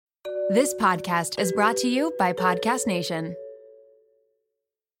This podcast is brought to you by Podcast Nation.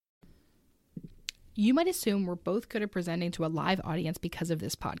 You might assume we're both good at presenting to a live audience because of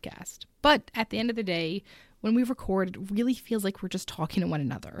this podcast. But at the end of the day, when we record, it really feels like we're just talking to one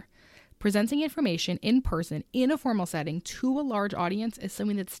another. Presenting information in person in a formal setting to a large audience is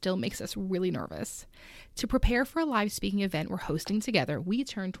something that still makes us really nervous. To prepare for a live speaking event we're hosting together, we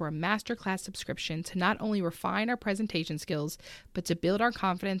turned to our masterclass subscription to not only refine our presentation skills, but to build our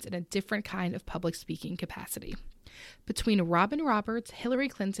confidence in a different kind of public speaking capacity. Between Robin Roberts, Hillary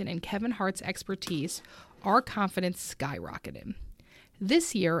Clinton, and Kevin Hart's expertise, our confidence skyrocketed.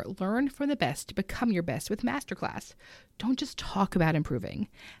 This year, learn from the best to become your best with Masterclass. Don't just talk about improving.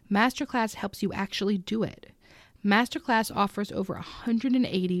 Masterclass helps you actually do it. Masterclass offers over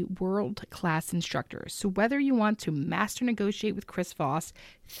 180 world-class instructors, so whether you want to master negotiate with Chris Voss,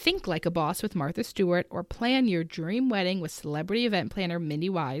 think like a boss with Martha Stewart, or plan your dream wedding with celebrity event planner Mindy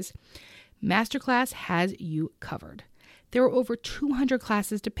Wise, Masterclass has you covered. There are over 200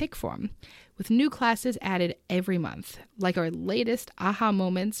 classes to pick from, with new classes added every month, like our latest aha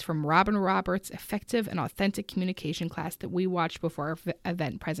moments from Robin Roberts' effective and authentic communication class that we watched before our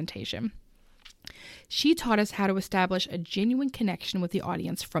event presentation. She taught us how to establish a genuine connection with the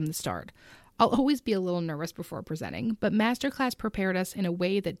audience from the start. I'll always be a little nervous before presenting, but Masterclass prepared us in a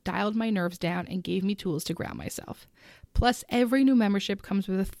way that dialed my nerves down and gave me tools to ground myself. Plus, every new membership comes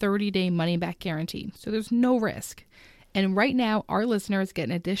with a 30-day money-back guarantee, so there's no risk. And right now, our listeners get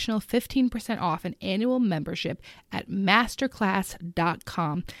an additional 15% off an annual membership at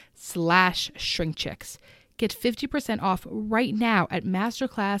masterclass.com/shrinkchicks. Get 50% off right now at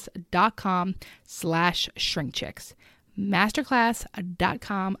masterclass.com/shrinkchicks.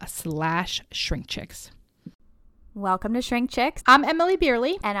 masterclass.com/shrinkchicks. Welcome to Shrink Chicks. I'm Emily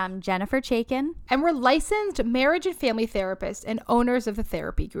Beerley. And I'm Jennifer Chaikin. And we're licensed marriage and family therapists and owners of the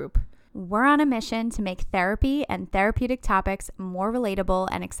therapy group. We're on a mission to make therapy and therapeutic topics more relatable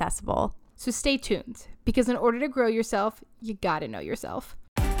and accessible. So stay tuned, because in order to grow yourself, you gotta know yourself.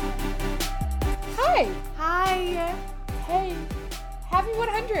 Hi. Hi. Hey. Happy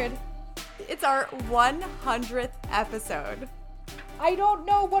 100. It's our 100th episode. I don't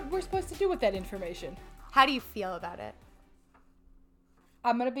know what we're supposed to do with that information. How do you feel about it?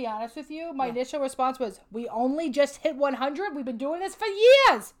 I'm going to be honest with you. My initial response was, we only just hit 100? We've been doing this for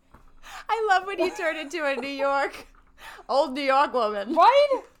years. I love when you turn into a old New York woman.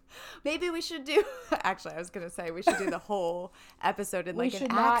 Right? Maybe we should do, actually, I was going to say we should do the whole episode in like an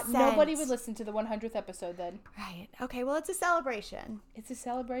accent. We should not. Nobody would listen to the 100th episode then. Right. Okay, well, it's a celebration. It's a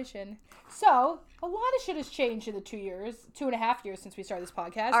celebration. So, a lot of shit has changed in the 2.5 years since we started this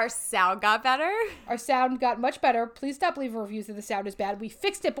podcast. Our sound got better. Our sound got much better. Please stop leaving reviews if the sound is bad. We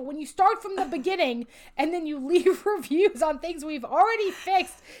fixed it, but when you start from the beginning and then you leave reviews on things we've already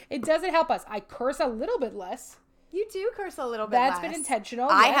fixed, it doesn't help us. I curse a little bit less. You do curse a little bit That's less. been intentional.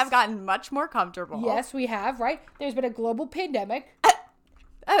 I yes. have gotten much more comfortable. Yes, we have, right? There's been a global pandemic.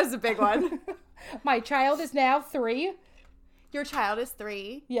 That was a big one. My child is now 3. Your child is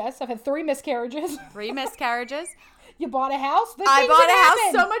 3. Yes, I've had 3 miscarriages. 3 miscarriages. You bought a house? I bought a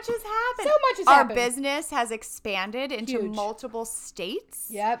house. So much has happened. So much has happened. Our business has expanded into Huge. multiple states.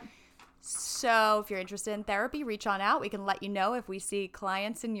 Yep. So if you're interested in therapy, reach on out. We can let you know if we see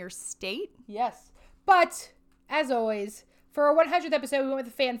clients in your state. Yes. But as always, for our 100th episode, we went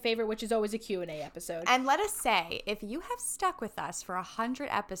with a fan favorite, which is always a Q&A episode. And let us say, if you have stuck with us for 100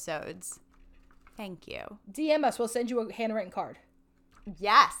 episodes, thank you. DM us. We'll send you a handwritten card.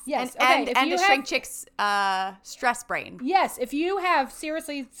 Yes. Yes. And Okay, a Shrink Chicks stress brain. Yes. If you have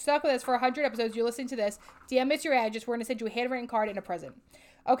seriously stuck with us for 100 episodes, you're listening to this, DM us your address. We're going to send you a handwritten card and a present.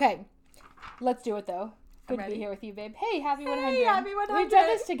 Okay. Let's do it, though. Good to be here with you, babe. Hey, happy 100. Hey, happy 100. We've done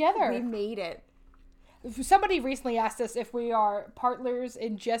this together. We made it. Somebody recently asked us if we are partners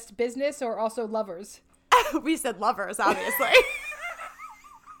in just business or also lovers. We said lovers, obviously.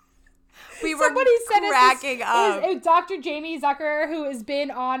 We were Somebody sent cracking up. It was Dr. Jamie Zucker, who has been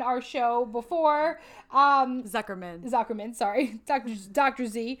on our show before. Zuckerman, sorry. Dr.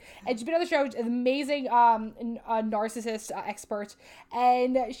 Z. And she's been on the show. She's an amazing narcissist expert.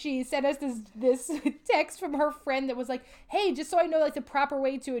 And she sent us this text from her friend that was like, hey, just so I know like the proper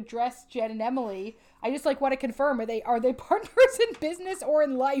way to address Jen and Emily, I just like want to confirm, are they partners in business or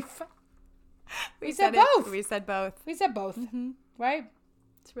in life? We said both. We said both. Mm-hmm. Right?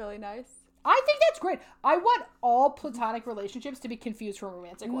 It's really nice. I think that's great. I want all platonic relationships to be confused from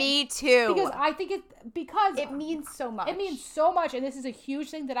romantic ones. Me too. Because I think it means so much. It means so much, and this is a huge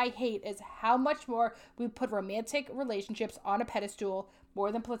thing that I hate, is how much more we put romantic relationships on a pedestal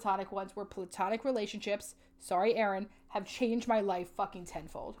more than platonic ones, where platonic relationships, sorry Aaron, have changed my life fucking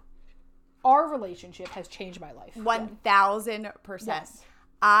tenfold. our relationship has changed my life. 1,000%. Yes.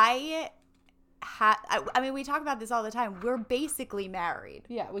 I mean, we talk about this all the time. We're basically married.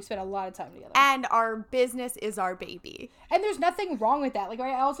 Yeah, we spent a lot of time together. And our business is our baby. And there's nothing wrong with that. Like,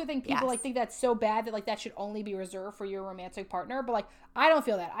 I also think people, Yes. like, think that's so bad that, like, that should only be reserved for your romantic partner. But, like, I don't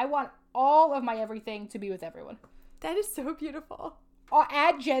feel that. I want all of my everything to be with everyone. That is so beautiful.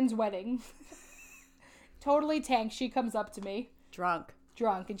 At Jen's wedding, totally tanked, she comes up to me, Drunk,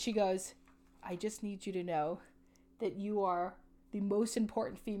 and she goes, I just need you to know that you are the most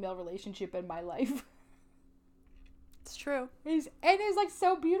important female relationship in my life. It's true. It's like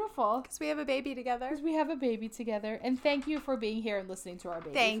so beautiful. Because we have a baby together. Because we have a baby together. And thank you for being here and listening to our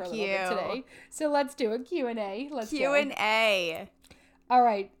baby Thank for a little you. bit today. So let's do a Q&A. Let's go. Q&A. All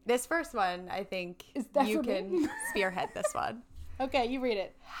right. This first one, I think Is that you for me? can spearhead this one. Okay, you read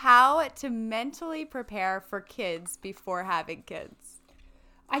it. How to mentally prepare for kids before having kids.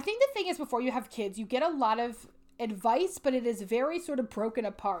 I think the thing is, before you have kids, you get a lot of advice, but it is very sort of broken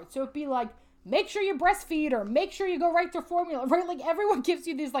apart. So it'd be like, make sure you breastfeed, or make sure you go right through formula, right? Like, everyone gives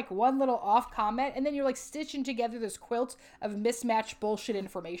you these, like, one little off comment, and then you're, like, stitching together this quilt of mismatched bullshit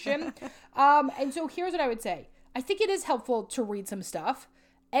information. And so here's what I would say. I think it is helpful to read some stuff,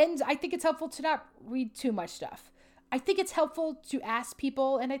 and I think it's helpful to not read too much stuff. I think it's helpful to ask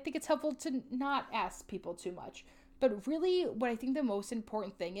people, and I think it's helpful to not ask people too much. But really, what I think the most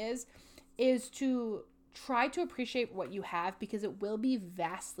important thing is to try to appreciate what you have, because it will be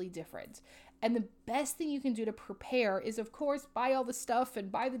vastly different. And the best thing you can do to prepare is, of course, buy all the stuff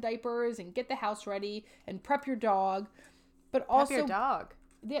and buy the diapers and get the house ready and prep your dog. But also, Prep your dog.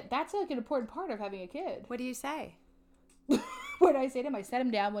 That's like an important part of having a kid. What do you say? What did I say to him? I sat him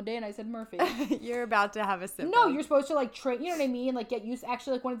down one day and I said, Murphy. You're about to have a sibling. No, you're supposed to, like, train, you know what I mean? Like, get used.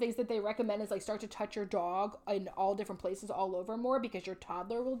 Actually, like, one of the things that they recommend is, like, start to touch your dog in all different places all over more, because your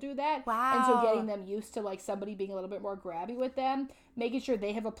toddler will do that. Wow. And so getting them used to, like, somebody being a little bit more grabby with them, making sure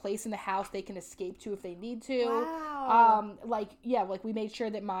they have a place in the house they can escape to if they need to. Wow. Like, we made sure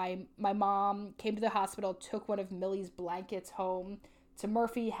that my mom came to the hospital, took one of Millie's blankets home to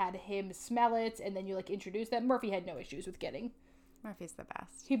Murphy, had him smell it, and then you, like, introduce them. Murphy had no issues with getting. Murphy's the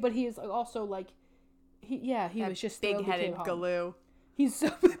best. But he is also, like, he was just big-headed galoo. He's so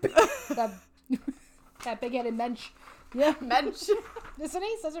that big-headed mensch. Yeah, Mensch. Isn't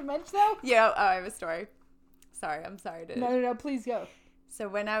he such a mensch, though? Yeah. Oh, I have a story. Sorry, I'm sorry to. No, please go. So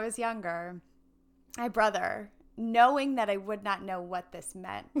when I was younger, my brother, knowing that I would not know what this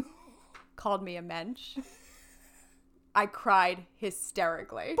meant, called me a mensch. I cried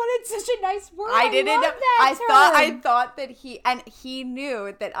hysterically. But it's such a nice word. I didn't love know. that I term. thought that he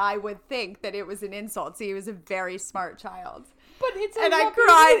knew that I would think that it was an insult. So he was a very smart child. But it's And I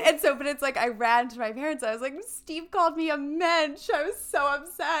cried. And so, but it's like, I ran to my parents. I was like, Steve called me a mensch. I was so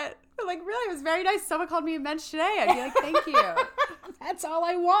upset. I'm like, really? It was very nice. Someone called me a mensch today. I'd be like, thank you. That's all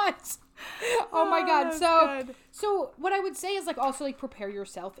I want. Oh my God. that's good. So what I would say is, like, also, like, prepare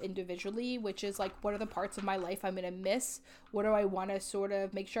yourself individually, which is, like, what are the parts of my life I'm going to miss? What do I want to sort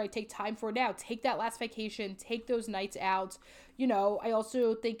of make sure I take time for now? Take that last vacation, take those nights out. You know, I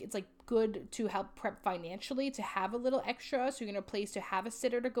also think it's, like, good to help prep financially, to have a little extra, so you're in a place to have a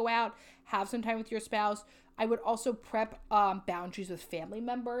sitter to go out, have some time with your spouse. I would also prep boundaries with family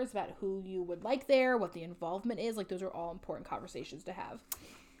members about who you would like there, what the involvement is. Like, those are all important conversations to have.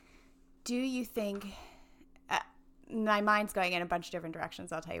 Do you think, my mind's going in a bunch of different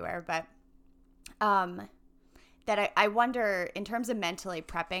directions, I'll tell you where, but that I wonder, in terms of mentally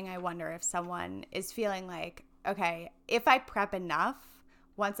prepping, I wonder if someone is feeling like, okay, if I prep enough,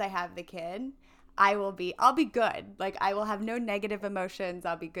 once I have the kid, I'll be good. Like, I will have no negative emotions.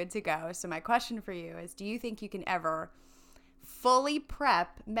 I'll be good to go. So my question for you is, do you think you can ever fully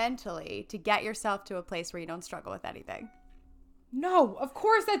prep mentally to get yourself to a place where you don't struggle with anything? No, of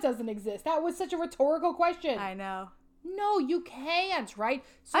course that doesn't exist. That was such a rhetorical question. I know. No, you can't, right?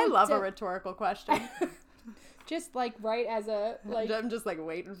 So I love a rhetorical question. Just, like, right as a, like... I'm just, like,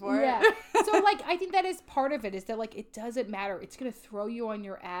 waiting for yeah. it. So, like, I think that is part of it, is that, like, it doesn't matter. It's going to throw you on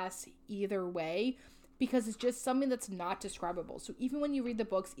your ass either way, because it's just something that's not describable. So even when you read the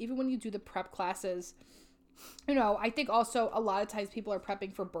books, even when you do the prep classes, you know, I think also a lot of times people are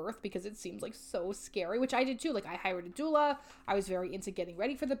prepping for birth because it seems, like, so scary, which I did too. Like, I hired a doula. I was very into getting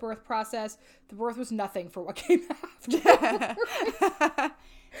ready for the birth process. The birth was nothing for what came after.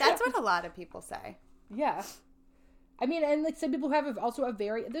 That's what a lot of people say. Yeah. I mean, and, like, some people have also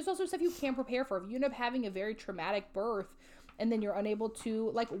there's also stuff you can't prepare for. If you end up having a very traumatic birth, and then you're unable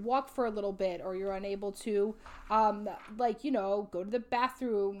to like walk for a little bit, or you're unable to like, you know, go to the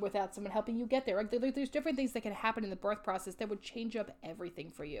bathroom without someone helping you get there. Like there's different things that can happen in the birth process that would change up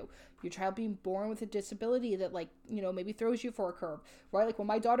everything for you. Your child being born with a disability that, like, you know, maybe throws you for a curve, right? Like when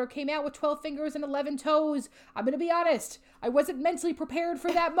my daughter came out with 12 fingers and 11 toes, I'm gonna be honest, I wasn't mentally prepared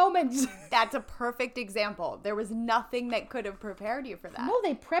for that moment. That's a perfect example. There was nothing that could have prepared you for that. No,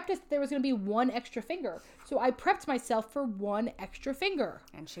 they prepped us. There was going to be one extra finger. So I prepped myself for one extra finger.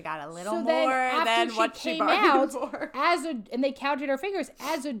 And she got a little so more than what she bargained for. And they counted her fingers.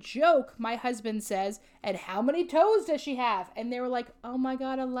 As a joke, my husband says, and how many toes does she have? And they were like, oh my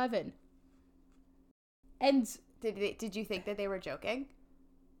God, 11. And did you think that they were joking?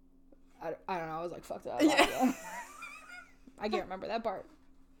 I don't know. I was like, fucked up. Yeah. I can't remember that part.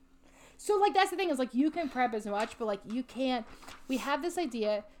 So, like, that's the thing is, like, you can prep as much, but, like, you can't. We have this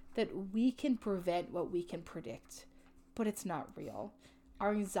idea that we can prevent what we can predict, but it's not real.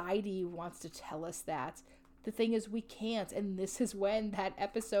 Our anxiety wants to tell us that. The thing is, we can't, and this is when that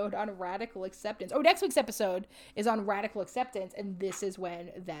episode on radical acceptance, next week's episode is on radical acceptance, and this is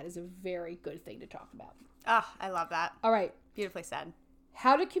when that is a very good thing to talk about. Oh, I love that. All right. Beautifully said.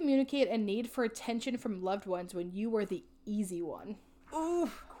 How to communicate a need for attention from loved ones when you were the easy one.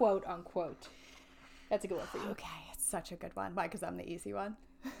 Ooh. Quote, unquote. That's a good one for you. Okay, it's such a good one. Why? Because I'm the easy one?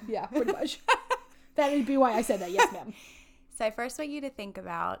 Yeah, pretty much. That would be why I said that. Yes, ma'am. So I first want you to think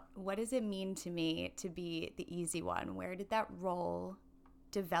about, what does it mean to me to be the easy one? Where did that role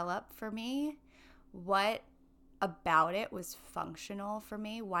develop for me? What about it was functional for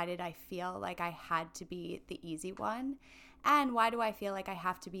me? Why did I feel like I had to be the easy one? And why do I feel like I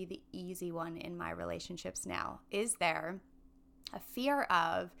have to be the easy one in my relationships now? Is there a fear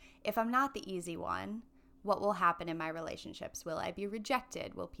of, if I'm not the easy one, what will happen in my relationships? Will I be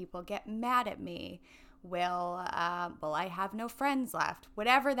rejected? Will people get mad at me? Will I have no friends left?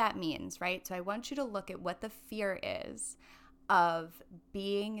 Whatever that means, right? So I want you to look at what the fear is of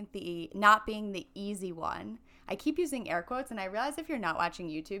not being the easy one. I keep using air quotes, and I realize if you're not watching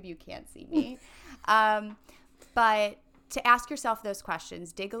YouTube, you can't see me. But to ask yourself those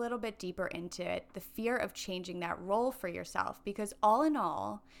questions, dig a little bit deeper into it, the fear of changing that role for yourself, because all in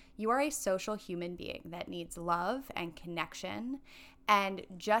all, you are a social human being that needs love and connection. And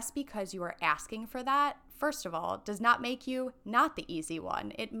just because you are asking for that, first of all, does not make you not the easy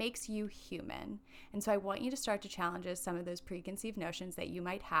one. It makes you human. And so I want you to start to challenge some of those preconceived notions that you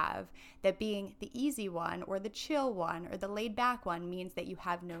might have, that being the easy one or the chill one or the laid back one means that you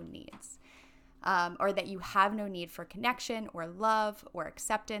have no needs. Or that you have no need for connection or love or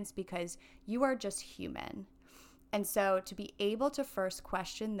acceptance, because you are just human. And so to be able to first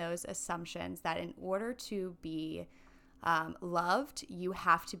question those assumptions that in order to be loved, you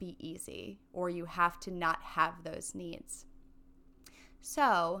have to be easy, or you have to not have those needs.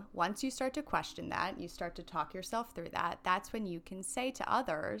 So once you start to question that, you start to talk yourself through that, that's when you can say to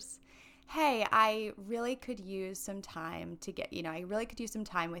others, hey, I really could use some time I really could use some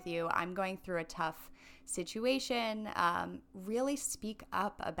time with you. I'm going through a tough situation. Really speak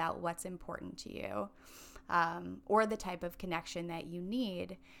up about what's important to you, or the type of connection that you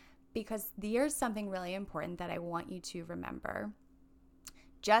need, because there's something really important that I want you to remember.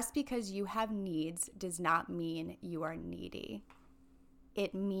 Just because you have needs does not mean you are needy.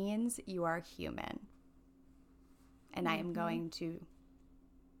 It means you are human. And I am going to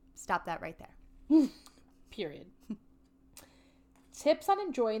stop that right there. Period. Tips on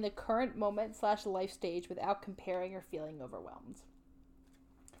enjoying the current moment / life stage without comparing or feeling overwhelmed.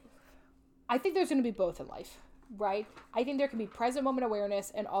 I think there's going to be both in life, right? I think there can be present moment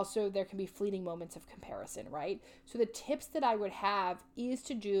awareness, and also there can be fleeting moments of comparison, right? So the tips that I would have is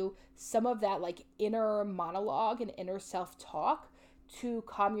to do some of that like inner monologue and inner self-talk to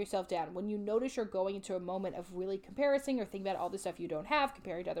calm yourself down. When you notice you're going into a moment of really comparison or thinking about all the stuff you don't have,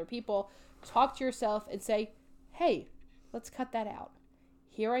 comparing to other people, talk to yourself and say, hey, let's cut that out.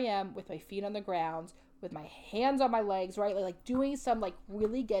 Here I am with my feet on the ground, with my hands on my legs, right? Like doing some like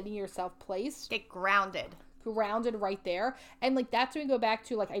really getting yourself placed. Get grounded Right there. And like that's when we go back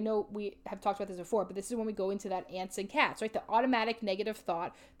to, like, I know we have talked about this before, but this is when we go into that ants and cats, right? The automatic negative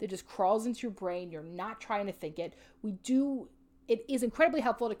thought that just crawls into your brain. You're not trying to think it. It is incredibly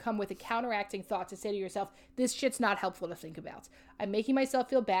helpful to come with a counteracting thought to say to yourself, this shit's not helpful to think about. I'm making myself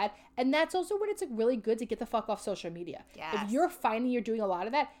feel bad. And that's also when it's like really good to get the fuck off social media. Yes. If you're finding you're doing a lot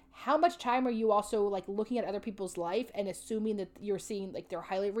of that, how much time are you also like looking at other people's life and assuming that you're seeing like they're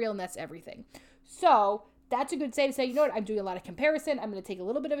highly real and that's everything? So that's a good day to say, you know what, I'm doing a lot of comparison. I'm going to take a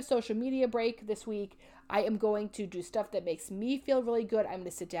little bit of a social media break this week. I am going to do stuff that makes me feel really good. I'm going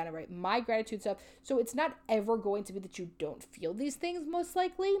to sit down and write my gratitude stuff. So it's not ever going to be that you don't feel these things, most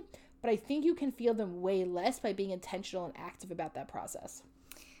likely, but I think you can feel them way less by being intentional and active about that process.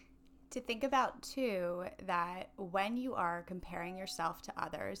 To think about, too, that when you are comparing yourself to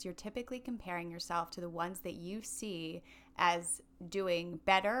others, you're typically comparing yourself to the ones that you see as doing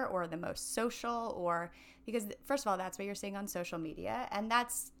better or the most social, or because, first of all, that's what you're seeing on social media. And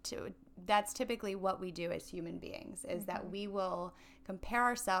that's typically what we do as human beings, is that we will compare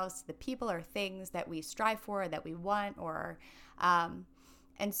ourselves to the people or things that we strive for, that we want, or and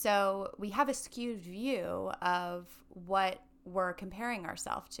so we have a skewed view of what we're comparing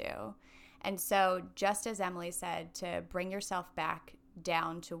ourselves to. And so just as Emily said, to bring yourself back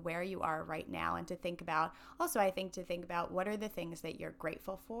down to where you are right now, and to think about, also I think to think about what are the things that you're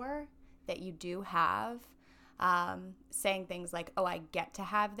grateful for, that you do have, saying things like, oh, I get to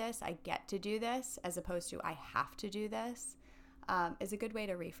have this, I get to do this, as opposed to I have to do this, is a good way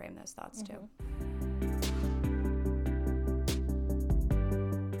to reframe those thoughts too.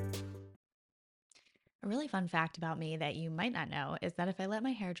 A really fun fact about me that you might not know is that if I let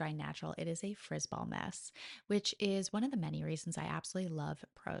my hair dry natural, it is a frizz-ball mess, which is one of the many reasons I absolutely love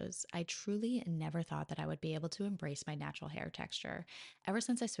Prose. I truly never thought that I would be able to embrace my natural hair texture. Ever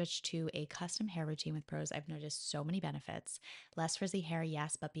since I switched to a custom hair routine with Prose, I've noticed so many benefits. Less frizzy hair,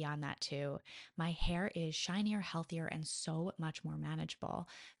 yes, but beyond that too. My hair is shinier, healthier, and so much more manageable.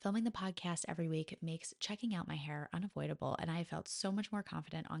 Filming the podcast every week makes checking out my hair unavoidable, and I have felt so much more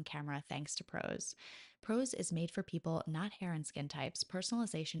confident on camera thanks to Prose. Prose is made for people, not hair and skin types.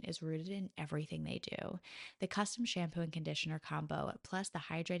 Personalization is rooted in everything they do. The custom shampoo and conditioner combo, plus the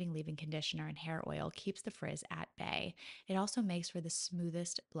hydrating leave-in conditioner and hair oil, keeps the frizz at bay. It also makes for the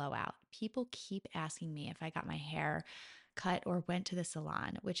smoothest blowout. People keep asking me if I got my hair cut or went to the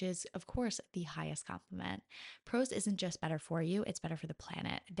salon, which is, of course, the highest compliment. Prose isn't just better for you, it's better for the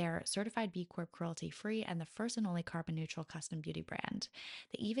planet. They're certified B Corp cruelty-free and the first and only carbon-neutral custom beauty brand.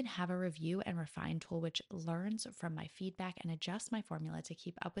 They even have a review and refine tool which learns from my feedback and adjusts my formula to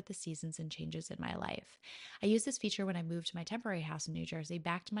keep up with the seasons and changes in my life. I used this feature when I moved to my temporary house in New Jersey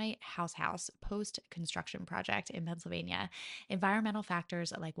back to my house post-construction project in Pennsylvania. Environmental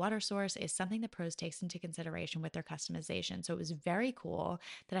factors like water source is something that Prose takes into consideration with their customization. So it was very cool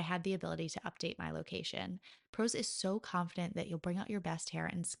that I had the ability to update my location. Prose is so confident that you'll bring out your best hair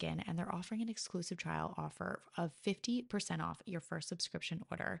and skin, and they're offering an exclusive trial offer of 50% off your first subscription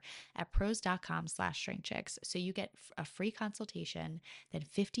order at prose.com/shrinkchicks. So you get a free consultation, then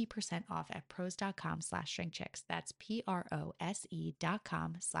 50% off at prose.com/shrinkchicks. That's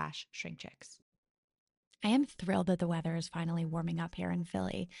prose.com/shrinkchicks. I am thrilled that the weather is finally warming up here in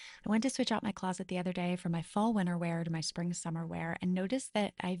Philly. I went to switch out my closet the other day from my fall winter wear to my spring summer wear and noticed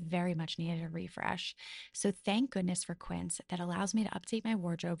that I very much needed a refresh. So thank goodness for Quince that allows me to update my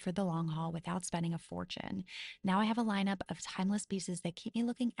wardrobe for the long haul without spending a fortune. Now I have a lineup of timeless pieces that keep me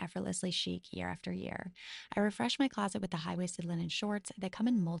looking effortlessly chic year after year. I refresh my closet with the high-waisted linen shorts that come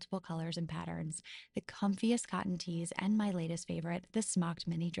in multiple colors and patterns, the comfiest cotton tees, and my latest favorite, the smocked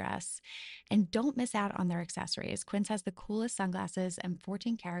mini dress. And don't miss out on their accessories. Quince has the coolest sunglasses and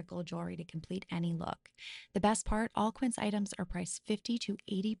 14-karat gold jewelry to complete any look. The best part, all Quince items are priced 50 to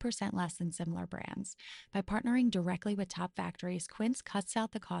 80% less than similar brands. By partnering directly with top factories, Quince cuts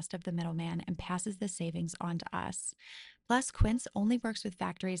out the cost of the middleman and passes the savings on to us. Plus, Quince only works with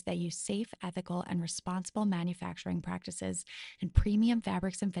factories that use safe, ethical, and responsible manufacturing practices and premium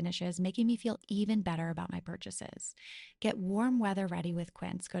fabrics and finishes, making me feel even better about my purchases. Get warm weather ready with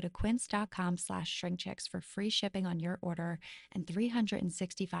Quince. Go to quince.com/shrinkchicks for free shipping on your order and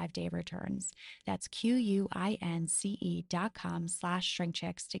 365-day returns. That's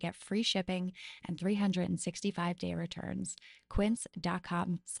QUINCE.com/shrinkchicks to get free shipping and 365-day returns.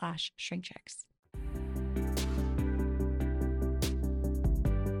 Quince.com/shrinkchicks.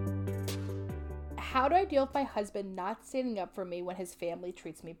 How do I deal with my husband not standing up for me when his family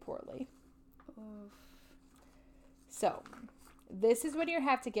treats me poorly? Oof. So, this is when you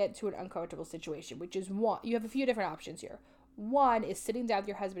have to get to an uncomfortable situation, which is one, you have a few different options here. One is sitting down with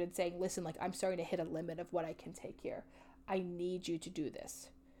your husband and saying, listen, like, I'm starting to hit a limit of what I can take here. I need you to do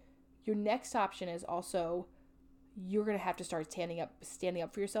this. Your next option is also, you're going to have to start standing up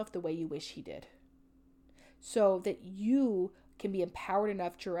for yourself the way you wish he did. So that you can be empowered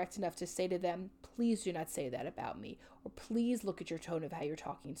enough, direct enough to say to them, please do not say that about me, or please look at your tone of how you're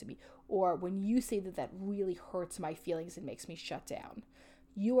talking to me, or when you say that really hurts my feelings and makes me shut down.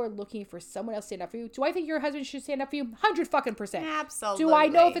 You are looking for someone else to stand up for you. Do I think your husband should stand up for you? 100%. Absolutely. Do I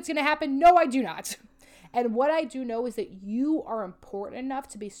know if it's going to happen? No, I do not. And what I do know is that you are important enough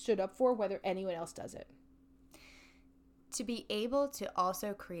to be stood up for whether anyone else does it. To be able to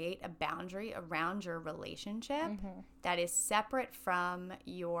also create a boundary around your relationship that is separate from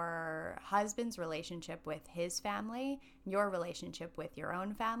your husband's relationship with his family, your relationship with your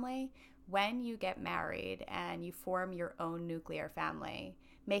own family. When you get married and you form your own nuclear family,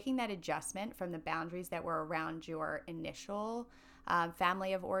 making that adjustment from the boundaries that were around your initial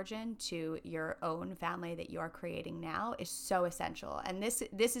family of origin to your own family that you are creating now is so essential. And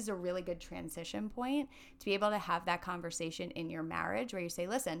this is a really good transition point to be able to have that conversation in your marriage where you say,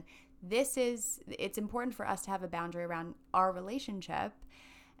 listen, it's important for us to have a boundary around our relationship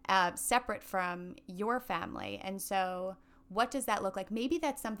separate from your family. And so what does that look like? Maybe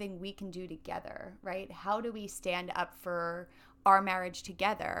that's something we can do together, right? How do we stand up for our marriage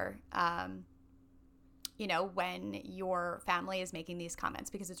together? When your family is making these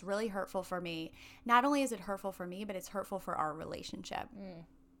comments, because it's really hurtful for me. Not only is it hurtful for me, but it's hurtful for our relationship.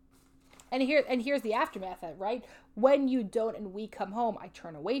 And here's the aftermath of it, right? When you don't and we come home, I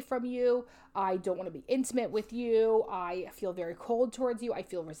turn away from you. I don't want to be intimate with you. I feel very cold towards you. I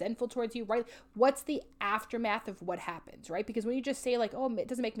feel resentful towards you, right? What's the aftermath of what happens, right? Because when you just say like, oh, it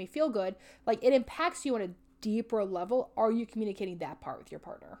doesn't make me feel good, like it impacts you on a deeper level. Are you communicating that part with your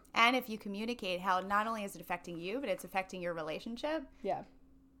partner? And if you communicate how not only is it affecting you, but it's affecting your relationship,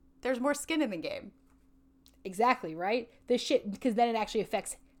 there's more skin in the game. Exactly, right? This shit, because then it actually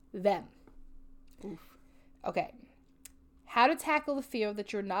affects them. Oof. Okay. How to tackle the fear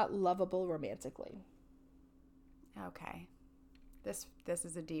that you're not lovable romantically. Okay. This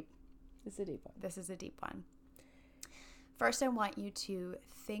is a deep one. This is a deep one. First, I want you to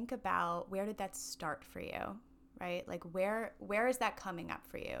think about, where did that start for you, right? Like where is that coming up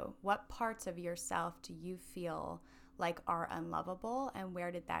for you? What parts of yourself do you feel like are unlovable, and where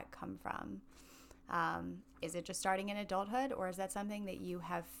did that come from? Is it just starting in adulthood, or is that something that you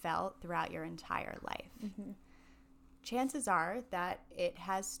have felt throughout your entire life? Chances are that it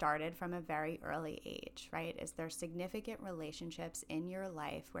has started from a very early age, right? Is there significant relationships in your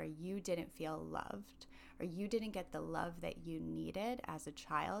life where you didn't feel loved, or you didn't get the love that you needed as a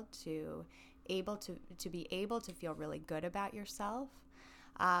child to be able to feel really good about yourself?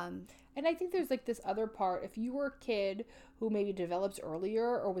 And I think there's like this other part. If you were a kid who maybe develops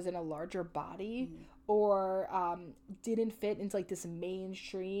earlier or was in a larger body or didn't fit into like this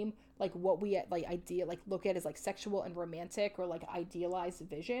mainstream, like what we look at as like sexual and romantic or like idealized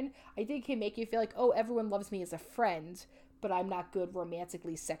vision, I think it can make you feel like, oh, everyone loves me as a friend, but I'm not good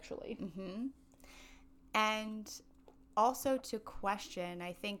romantically, sexually. And also to question,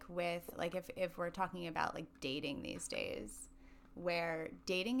 I think with like if we're talking about like dating these days, where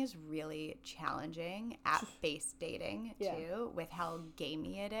dating is really challenging, app-based dating too, with how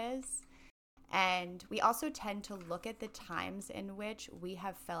gamey it is. And we also tend to look at the times in which we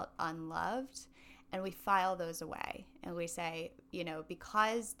have felt unloved and we file those away. And we say,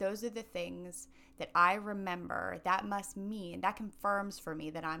 because those are the things that I remember, that must mean, that confirms for me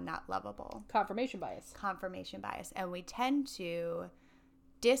that I'm not lovable. Confirmation bias. And we tend to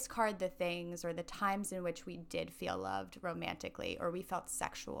discard the things or the times in which we did feel loved romantically, or we felt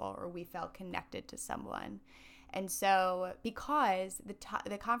sexual, or we felt connected to someone. And so because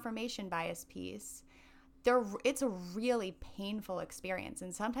the confirmation bias piece, it's a really painful experience.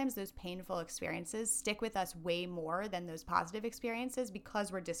 And sometimes those painful experiences stick with us way more than those positive experiences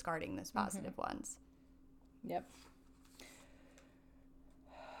because we're discarding those positive ones. Yep.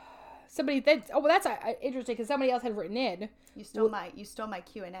 That's interesting, because somebody else had written in. You stole my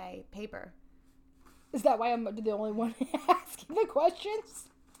Q&A paper. Is that why I'm the only one asking the questions?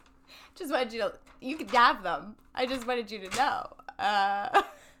 Just wanted you could have them. I just wanted you to know.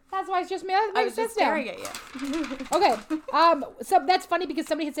 That's why it's just me. I was just staring at you. Okay. So that's funny, because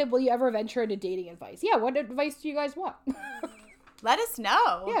somebody had said, will you ever venture into dating advice? Yeah. What advice do you guys want? Let us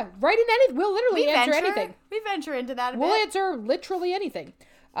know. Yeah. Write in anything. We'll literally answer anything. We venture into that a bit. We'll answer literally anything.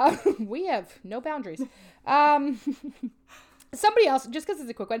 We have no boundaries. Somebody else, just because it's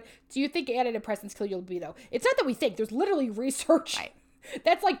a quick one, do you think antidepressants kill your libido? It's not that we think. There's literally research. Right.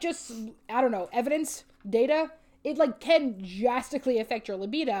 That's like just, I don't know, evidence, data. It like can drastically affect your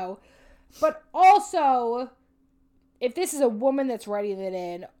libido. But also, if this is a woman that's writing it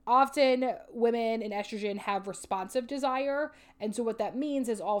in, often women in estrogen have responsive desire. And so what that means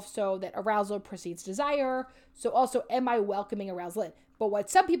is also that arousal precedes desire. So also, am I welcoming arousal? But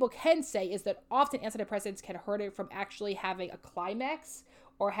what some people can say is that often antidepressants can hurt it from actually having a climax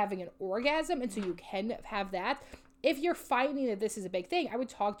or having an orgasm. And so you can have that. if you're finding that this is a big thing, I would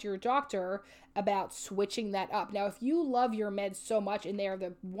talk to your doctor about switching that up. Now, if you love your meds so much and they're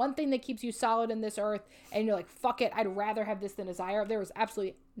the one thing that keeps you solid in this earth and you're like, fuck it, I'd rather have this than a Xyre, there is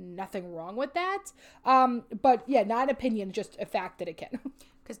absolutely nothing wrong with that. But yeah, not an opinion, just a fact that it can.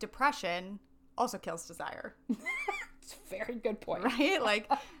 Because depression also kills desire. It's a very good point. Right? Like,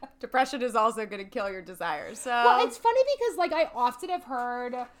 depression is also going to kill your desire. So, well, it's funny because, like, I often have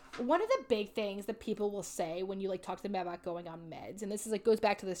heard one of the big things that people will say when you, like, talk to them about going on meds, and this is, like, goes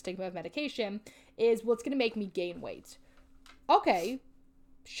back to the stigma of medication, is, well, it's going to make me gain weight. Okay,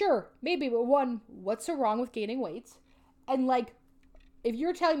 sure, maybe, but one, what's so wrong with gaining weight? And, like, if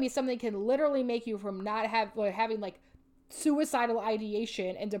you're telling me something can literally make you from not having, like, suicidal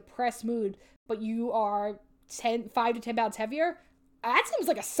ideation and depressed mood, but you are 5 to 10 pounds heavier, that seems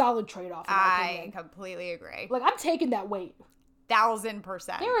like a solid trade-off in my opinion. I completely agree. Like, I'm taking that weight.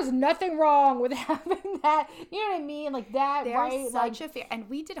 1,000%. There is nothing wrong with having that. You know what I mean? Like that, there's right? Such a fear. And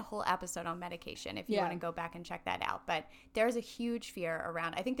we did a whole episode on medication if you want to go back and check that out. But there's a huge fear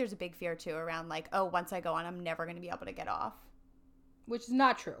around, I think there's a big fear too around like, oh, once I go on, I'm never going to be able to get off. Which is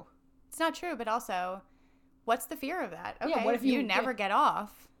not true. It's not true, but also, what's the fear of that? Okay, yeah, what if you never get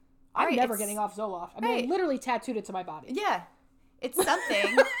off? I'm never getting off Zoloft. I mean, I literally tattooed it to my body. Yeah. It's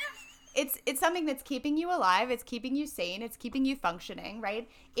something. It's something that's keeping you alive. It's keeping you sane. It's keeping you functioning, right?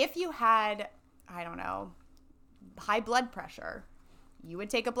 If you had, I don't know, high blood pressure, you would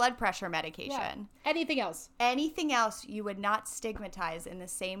take a blood pressure medication. Yeah. Anything else? Anything else you would not stigmatize in the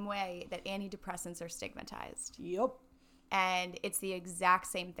same way that antidepressants are stigmatized. Yep. And it's the exact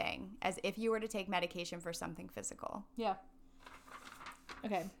same thing as if you were to take medication for something physical. Yeah.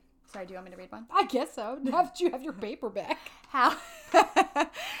 Okay. Sorry, do you want me to read one? I guess so. Now that you have your paper back.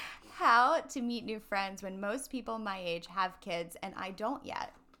 How to meet new friends when most people my age have kids and I don't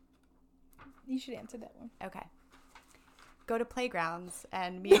yet. You should answer that one. Okay. Go to playgrounds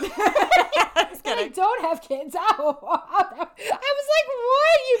and meet. I don't have kids. Oh, I was like,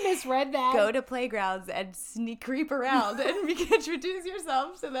 what? You misread that. Go to playgrounds and creep around and introduce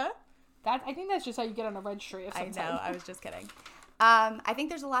yourself to them. I think that's just how you get on a registry of some type. I know. I was just kidding. I think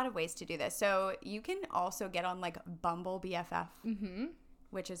there's a lot of ways to do this. So you can also get on like Bumble BFF,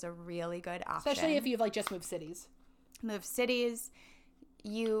 which is a really good option. Especially if you've like just moved cities. Move cities.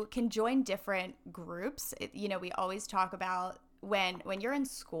 You can join different groups. We always talk about when you're in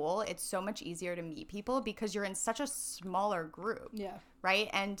school, it's so much easier to meet people because you're in such a smaller group. Yeah. Right?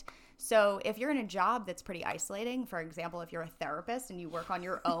 And so if you're in a job that's pretty isolating, for example, if you're a therapist and you work on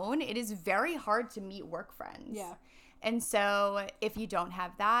your own, it is very hard to meet work friends. Yeah. And so if you don't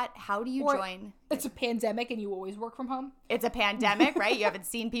have that, how do you join? It's a pandemic and you always work from home. It's a pandemic, right? You haven't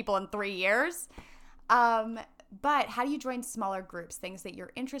seen people in 3 years. But how do you join smaller groups, things that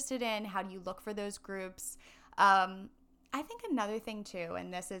you're interested in? How do you look for those groups? I think another thing too,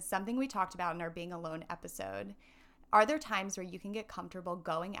 and this is something we talked about in our Being Alone episode, are there times where you can get comfortable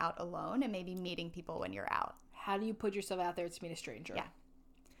going out alone and maybe meeting people when you're out? How do you put yourself out there to meet a stranger? Yeah.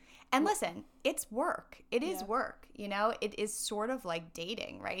 And listen, it's work. It is work. It is sort of like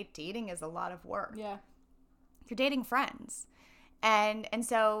dating, right? Dating is a lot of work. Yeah. You're dating friends. And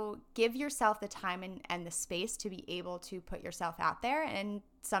so give yourself the time and the space to be able to put yourself out there. And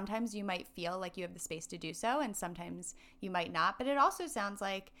sometimes you might feel like you have the space to do so, and sometimes you might not. But it also sounds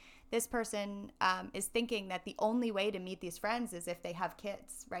like this person is thinking that the only way to meet these friends is if they have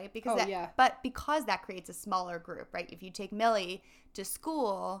kids, right? But because that creates a smaller group, right? If you take Millie to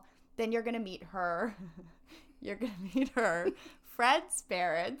school, then you're going to meet her. You're going to meet her friends'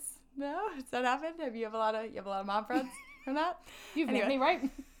 parents. No? Does that happen? You have a lot of mom friends from that? You've met me, right?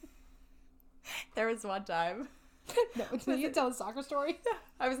 There was one time. No, did you tell a soccer story?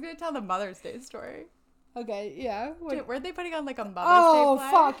 I was going to tell the Mother's Day story. Okay, yeah. Weren't they putting on like a Mother's Day play? Oh,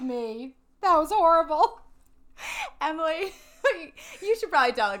 fuck me. That was horrible. Emily, you should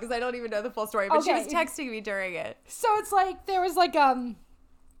probably tell it because I don't even know the full story, but she was texting me during it. So it's like, there was like a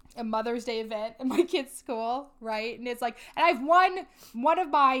Mother's Day event at my kid's school, right? And it's like, and I have one of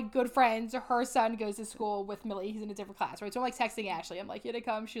my good friends, her son goes to school with Millie. He's in a different class, right? So I'm like texting Ashley. I'm like, you gonna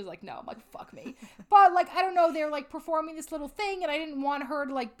come? She was like, no. I'm like, fuck me. But like, I don't know. They're like performing this little thing and I didn't want her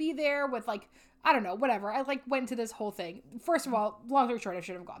to like be there with like, I don't know, whatever. I like went into this whole thing. First of all, long story short, I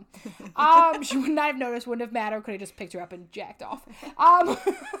should have gone. She would not have noticed, wouldn't have mattered. Could have just picked her up and jacked off.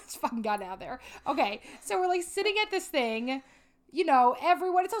 It's fucking gotten out there. Okay. So we're like sitting at this thing.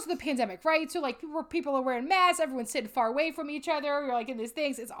 Everyone, it's also the pandemic, right? So, like, people are wearing masks, everyone's sitting far away from each other, you're, like, in these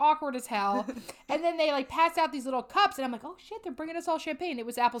things, it's awkward as hell, and then they, like, pass out these little cups, and I'm like, oh, shit, they're bringing us all champagne. It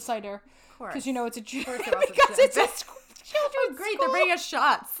was apple cider. Of course. Because, it's a because it's a children's great, school. they're bringing us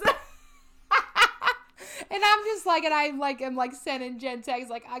shots. And I'm just like, and I'm like sending Jen texts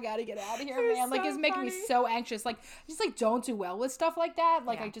like, I gotta get out of here, man. Like, it's making me so anxious. Like, just like don't do well with stuff like that.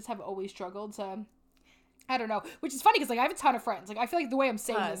 Like, I just have always struggled to, I don't know. Which is funny because like I have a ton of friends. Like, I feel like the way I'm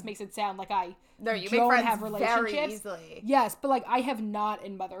saying this makes it sound like I don't have relationships. Very easily. Yes, but like I have not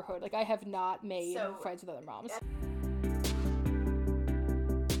in motherhood. Like, I have not made friends with other moms.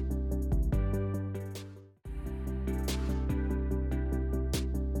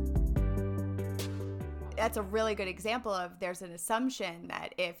 That's a really good example of there's an assumption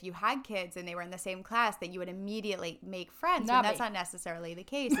that if you had kids and they were in the same class that you would immediately make friends, and that's not necessarily the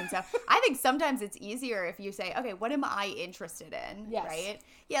case. And so I think sometimes it's easier if you say, okay, what am I interested in? Yes. Right?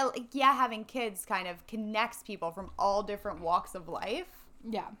 Yeah, having kids kind of connects people from all different walks of life.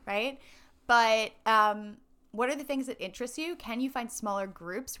 Yeah. Right? But what are the things that interest you? Can you find smaller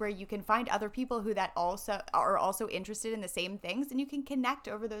groups where you can find other people who that also are also interested in the same things, and you can connect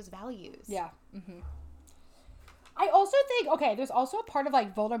over those values? Yeah. Mm-hmm. I also think, okay, there's also a part of,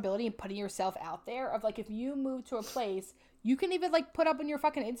 like, vulnerability and putting yourself out there of, like, if you move to a place, you can even, like, put up on your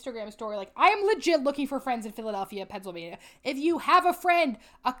fucking Instagram story, like, I am legit looking for friends in Philadelphia, Pennsylvania. If you have a friend,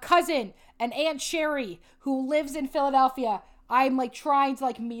 a cousin, an Aunt Sherry who lives in Philadelphia, I'm, like, trying to,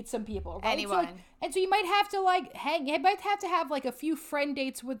 like, meet some people. Right? Anyone. So you might have to, like, you might have to have, like, a few friend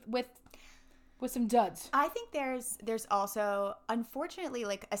dates with some duds. I think there's also, unfortunately,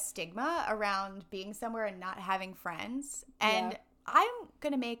 like a stigma around being somewhere and not having friends. And I'm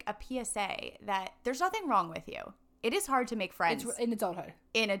going to make a PSA that there's nothing wrong with you. It is hard to make friends. It's in adulthood.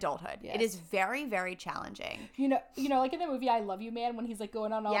 Yes. It is very, very challenging. You know, like in the movie I Love You, Man, when he's like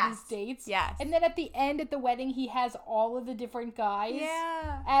going on all these dates. Yes. And then at the end, at the wedding, he has all of the different guys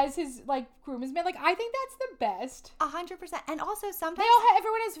as his, like, groomsmen. Like, I think that's the best. 100%. And also sometimes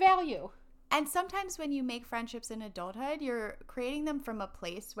everyone has value. And sometimes when you make friendships in adulthood, you're creating them from a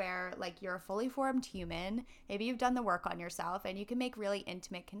place where, like, you're a fully formed human. Maybe you've done the work on yourself, and you can make really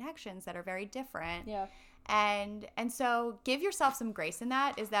intimate connections that are very different. Yeah. And so give yourself some grace in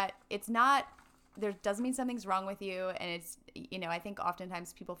that, is that it's not, there doesn't mean something's wrong with you. And it's, you know, I think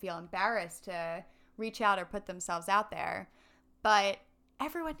oftentimes people feel embarrassed to reach out or put themselves out there. But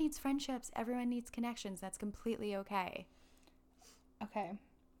everyone needs friendships. Everyone needs connections. That's completely okay. Okay.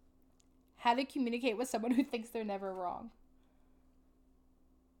 How to communicate with someone who thinks they're never wrong.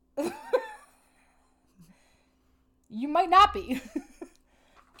 You might not be.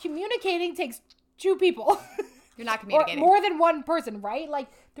 Communicating takes two people. You're not communicating. Or more than one person, right? Like,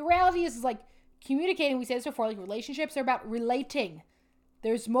 the reality is, like, communicating, we said this before, like, relationships are about relating.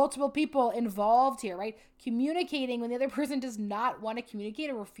 There's multiple people involved here, right? Communicating when the other person does not want to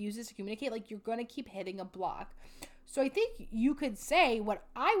communicate or refuses to communicate, like, you're going to keep hitting a block. So I think you could say, what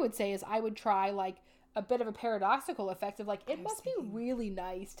I would say is I would try, like, a bit of a paradoxical effect of, like, it must be really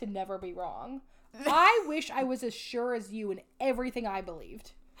nice to never be wrong. I wish I was as sure as you in everything I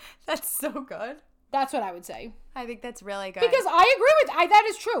believed. That's so good. That's what I would say. I think that's really good. Because I agree with that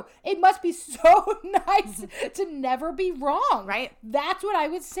is true. It must be so nice to never be wrong. Right. That's what I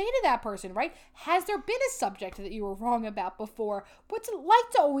would say to that person, right? Has there been a subject that you were wrong about before? What's it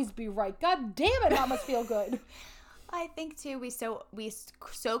like to always be right? God damn it, that must feel good. I think too, we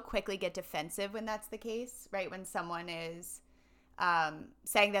so quickly get defensive when that's the case, right? When someone is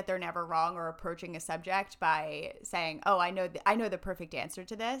saying that they're never wrong or approaching a subject by saying, "Oh, I know the perfect answer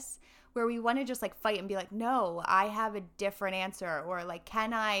to this," where we want to just like fight and be like, "No, I have a different answer," or like,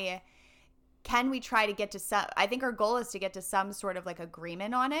 "Can we try to get to some?" I think our goal is to get to some sort of like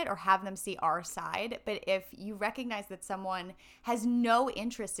agreement on it or have them see our side. But if you recognize that someone has no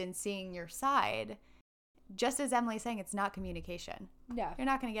interest in seeing your side, just as Emily's saying, it's not communication. Yeah. You're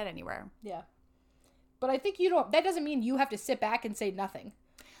not going to get anywhere. Yeah. But I think that doesn't mean you have to sit back and say nothing.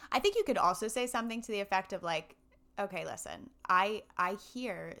 I think you could also say something to the effect of like, okay, listen, I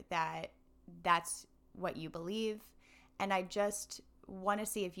hear that that's what you believe, and I just want to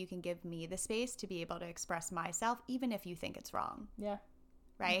see if you can give me the space to be able to express myself, even if you think it's wrong. Yeah.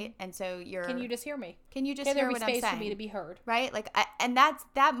 Right? Mm-hmm. And so Can you just hear me? Can you just hear what I'm saying? Can there be space for me to be heard? Right? Like, and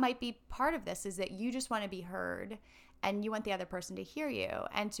that might be part of this, is that you just want to be heard and you want the other person to hear you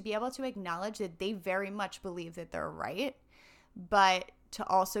and to be able to acknowledge that they very much believe that they're right, but to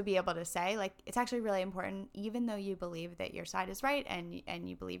also be able to say, like, it's actually really important, even though you believe that your side is right and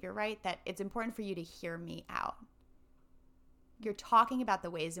you believe you're right, that it's important for you to hear me out. You're talking about the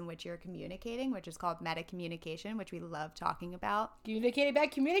ways in which you're communicating, which is called meta communication, which we love talking about. Communicating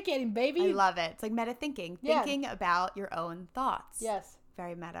about communicating, baby. I love it. It's like meta thinking. Yeah. Thinking about your own thoughts. Yes.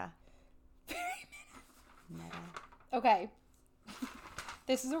 Very meta. Very meta. Okay.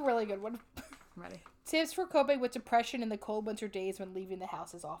 This is a really good one. I'm ready. Tips for coping with depression in the cold winter days when leaving the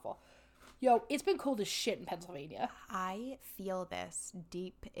house is awful. Yo, it's been cold as shit in Pennsylvania. I feel this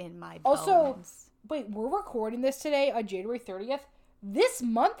deep in my bones. Also, wait, we're recording this today on January 30th. This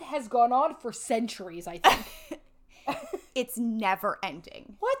month has gone on for centuries, I think. It's never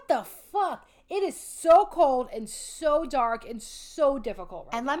ending. What the fuck? It is so cold and so dark and so difficult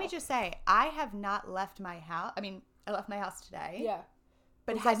right now. And let me just say, I have not left my house. I mean, I left my house today. Yeah.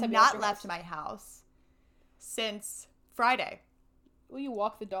 But When's the last have time you not your left house? my house since Friday. Well, you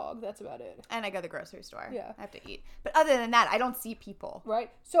walk the dog. That's about it. And I go to the grocery store. Yeah. I have to eat. But other than that, I don't see people. Right?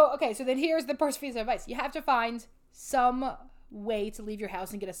 So, okay, so then here's the first piece of advice. You have to find some way to leave your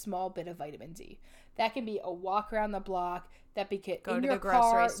house and get a small bit of vitamin D. That can be a walk around the block. That be Go in to your the grocery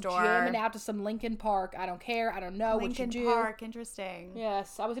car, store. jamming out to some Linkin Park. I don't care. I don't know what you Linkin do. Park, interesting.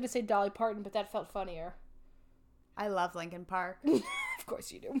 Yes, I was going to say Dolly Parton, but that felt funnier. I love Linkin Park. Of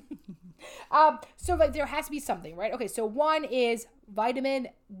course you do. So like there has to be something, right? Okay, so one is vitamin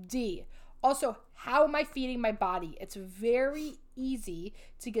D. Also, how am I feeding my body? It's very easy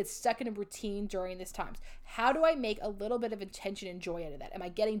to get stuck in a routine during this time. How do I make a little bit of intention and joy out of that? Am I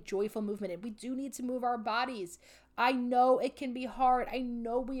getting joyful movement? And we do need to move our bodies. I know it can be hard. I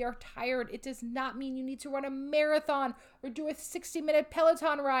know we are tired. It does not mean you need to run a marathon or do a 60-minute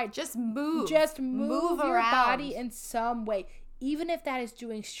Peloton ride. Just move. Just move your around. body in some way. Even if that is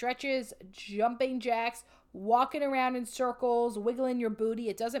doing stretches, jumping jacks, walking around in circles, wiggling your booty,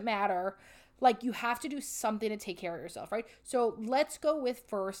 it doesn't matter. Like, you have to do something to take care of yourself, right? So let's go with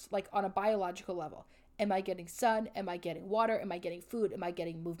first, like on a biological level. Am I getting sun? Am I getting water? Am I getting food? Am I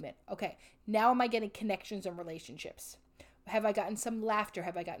getting movement? Okay, now am I getting connections and relationships? Have I gotten some laughter?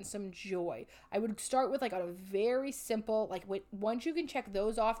 Have I gotten some joy? I would start with like on a very simple, like once you can check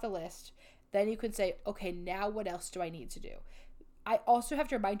those off the list, then you can say, okay, now what else do I need to do? I also have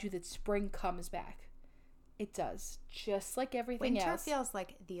to remind you that spring comes back. It does. Just like everything Winter else. feels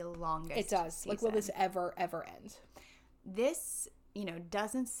like the longest It does. season. Like, will this ever end? This,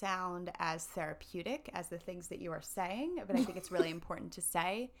 doesn't sound as therapeutic as the things that you are saying, but I think it's really important to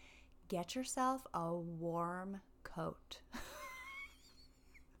say, get yourself a warm coat.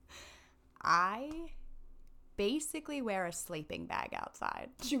 I basically wear a sleeping bag outside.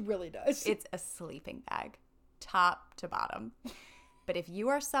 She really does. It's a sleeping bag, top to bottom. But if you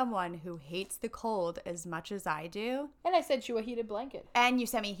are someone who hates the cold as much as I do, And I sent you a heated blanket. and you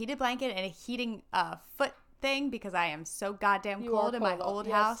sent me a heated blanket and a heating foot thing because I am so goddamn You are cold in my cold, old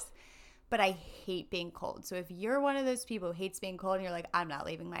yes. house, but I hate being cold. So if you're one of those people who hates being cold and you're like, I'm not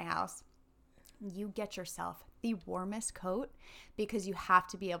leaving my house, you get yourself the warmest coat because you have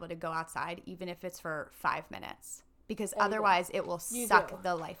to be able to go outside even if it's for 5 minutes. Because otherwise it will You suck do.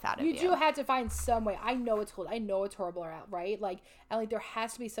 the life out of you. You do have to find some way. I know it's cold. I know it's horrible out, right? Like, and like there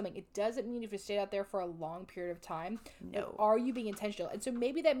has to be something. It doesn't mean if you stay out there for a long period of time. No. Like, are you being intentional? And so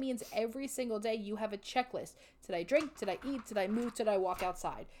maybe that means every single day you have a checklist. Did I drink? Did I eat? Did I move? Did I walk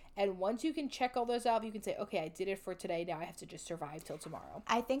outside? And once you can check all those off, you can say, okay, I did it for today. Now I have to just survive till tomorrow.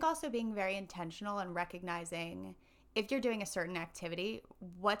 I think also being very intentional and recognizing if you're doing a certain activity,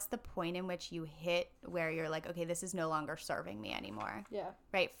 what's the point in which you hit where you're like, okay, this is no longer serving me anymore. Yeah.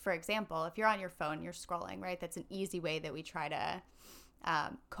 Right? For example, if you're on your phone, you're scrolling, right? That's an easy way that we try to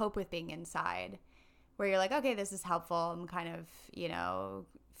cope with being inside, where you're like, okay, this is helpful. I'm kind of,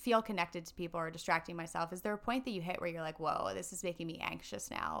 feel connected to people or distracting myself. Is there a point that you hit where you're like, whoa, this is making me anxious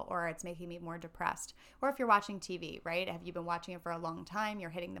now, or it's making me more depressed? Or if you're watching TV, right? Have you been watching it for a long time? You're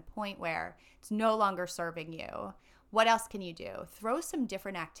hitting the point where it's no longer serving you. What else can you do? Throw some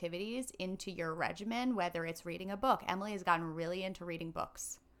different activities into your regimen, whether it's reading a book. Emily has gotten really into reading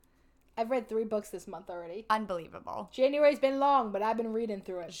books. I've read 3 books this month already. Unbelievable. January's been long, but I've been reading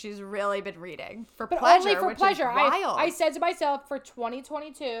through it. She's really been reading for But pleasure, only for which pleasure. is wild. I said to myself, for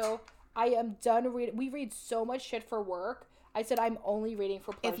 2022, I am done reading. We read so much shit for work. I said I'm only reading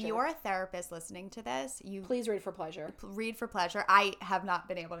for pleasure. If you're a therapist listening to this, please read for pleasure. Read for pleasure. I have not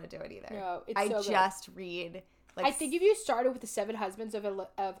been able to do it either. No, it's I so good. just read. Like, I think if you started with the 7 Husbands of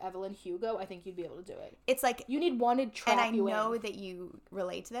Evelyn Hugo, I think you'd be able to do it. it's like, You need one to trap and I you know in. that you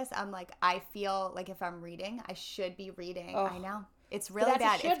relate to this. I'm like, I feel like if I'm reading, I should be reading. Oh. I know. It's But really that's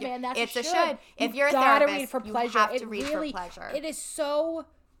bad. a should, man. That's it's a a should. should. If You've you're a gotta therapist, read for you pleasure. have to It read really, for pleasure. It is so.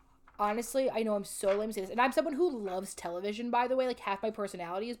 Honestly, I know I'm so lame to say this, and I'm someone who loves television, by the way. Like, half my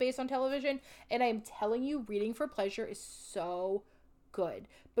personality is based on television, and I'm telling you, reading for pleasure is so good.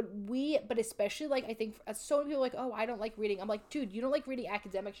 But especially, like, I think so many people are like, oh, I don't like reading. I'm like, dude, you don't like reading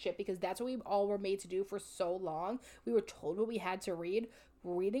academic shit because that's what we all were made to do for so long. We were told what we had to read.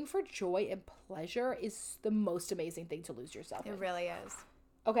 Reading for joy and pleasure is the most amazing thing to lose yourself in. It really is.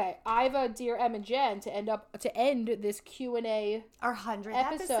 Okay, I have a Dear Em and Jen to end this Q&A Our 100th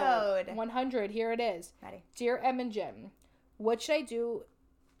episode. episode. 100, here it is. Ready. Dear Em and Jen, what should you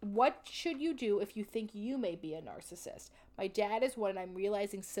do if you think you may be a narcissist? My dad is one and I'm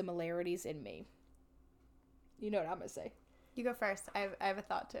realizing similarities in me. You know what I'm going to say. You go first. I have a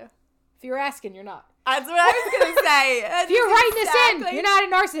thought too. If you're asking, you're not. That's what I was going to say. If you're writing this in, you're not a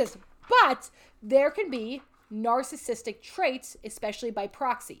narcissist. But there can be narcissistic traits, especially by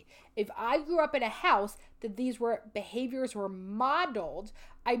proxy. If I grew up in a house that these behaviors were modeled,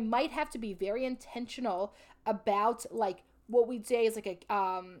 I might have to be very intentional about like what we'd say is like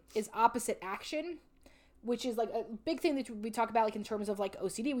is opposite action, which is like a big thing that we talk about like in terms of like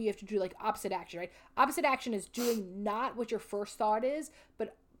OCD, where you have to do like opposite action, right? Opposite action is doing not what your first thought is,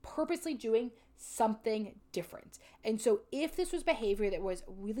 but purposely doing something different. And so if this was behavior that was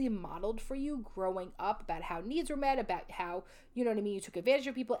really modeled for you growing up about how needs were met, about how, you know what I mean, you took advantage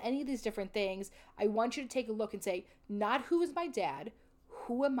of people, any of these different things, I want you to take a look and say, not who is my dad,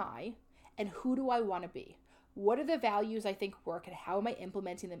 who am I, and who do I want to be? What are the values I think work and how am I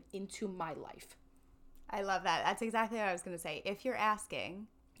implementing them into my life? I love that. That's exactly what I was going to say. If you're asking,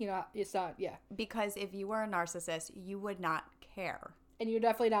 You know, it's not, yeah. because if you were a narcissist, you would not care. And you're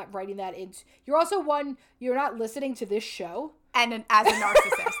definitely not writing that into... You're also one, you're not listening to this show. And as a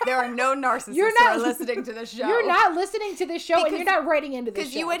narcissist, there are no narcissists who are listening to this show. You're not listening to this show and you're not writing into this show.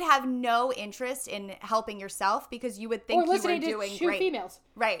 Because you would have no interest in helping yourself because you would think you were doing great. Or listening to two females.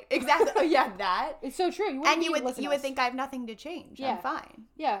 Right, exactly. Oh, yeah, that. It's so true. You would think I have nothing to change. Yeah. I'm fine.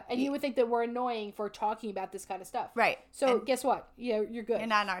 Yeah, and you would think that we're annoying for talking about this kind of stuff. Right. So guess what? Yeah, you're good. You're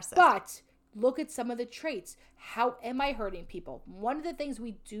not a narcissist. But look at some of the traits. How am I hurting people? One of the things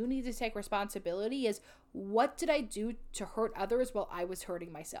we do need to take responsibility is, what did I do to hurt others while I was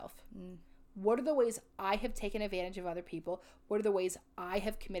hurting myself? What are the ways I have taken advantage of other people? What are the ways I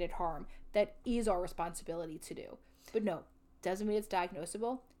have committed harm? That is our responsibility to do. But no, doesn't mean it's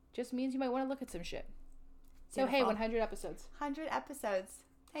diagnosable. Just means you might want to look at some shit. So hey, 100 episodes. 100 episodes.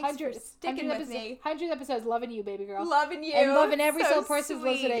 Thanks for sticking with me. 100 episodes. Loving you, baby girl. Loving you. And loving every single person who's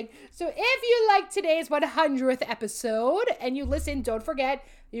listening. So if you like today's 100th episode and you listen, don't forget,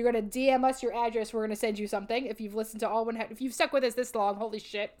 you're going to DM us your address. We're going to send you something. If you've listened to all 100, if you've stuck with us this long, holy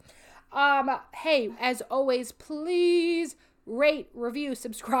shit. Hey, as always, please rate, review,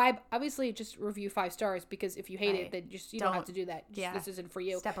 subscribe. Obviously, just review 5 stars, because if you hate it, then you don't have to do that. This isn't for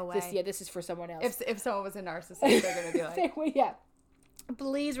you. Step away. This is for someone else. If someone was a narcissist, they're going to be like... Yeah.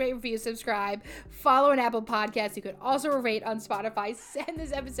 Please rate, review, subscribe, follow on Apple Podcasts. You could also rate on Spotify. Send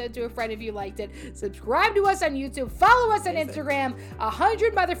this episode to a friend if you liked it. Subscribe to us on YouTube. Follow us on Instagram.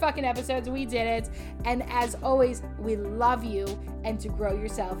 100 motherfucking episodes. We did it. And as always, we love you. And to grow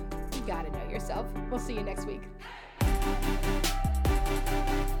yourself, you gotta know yourself. We'll see you next week.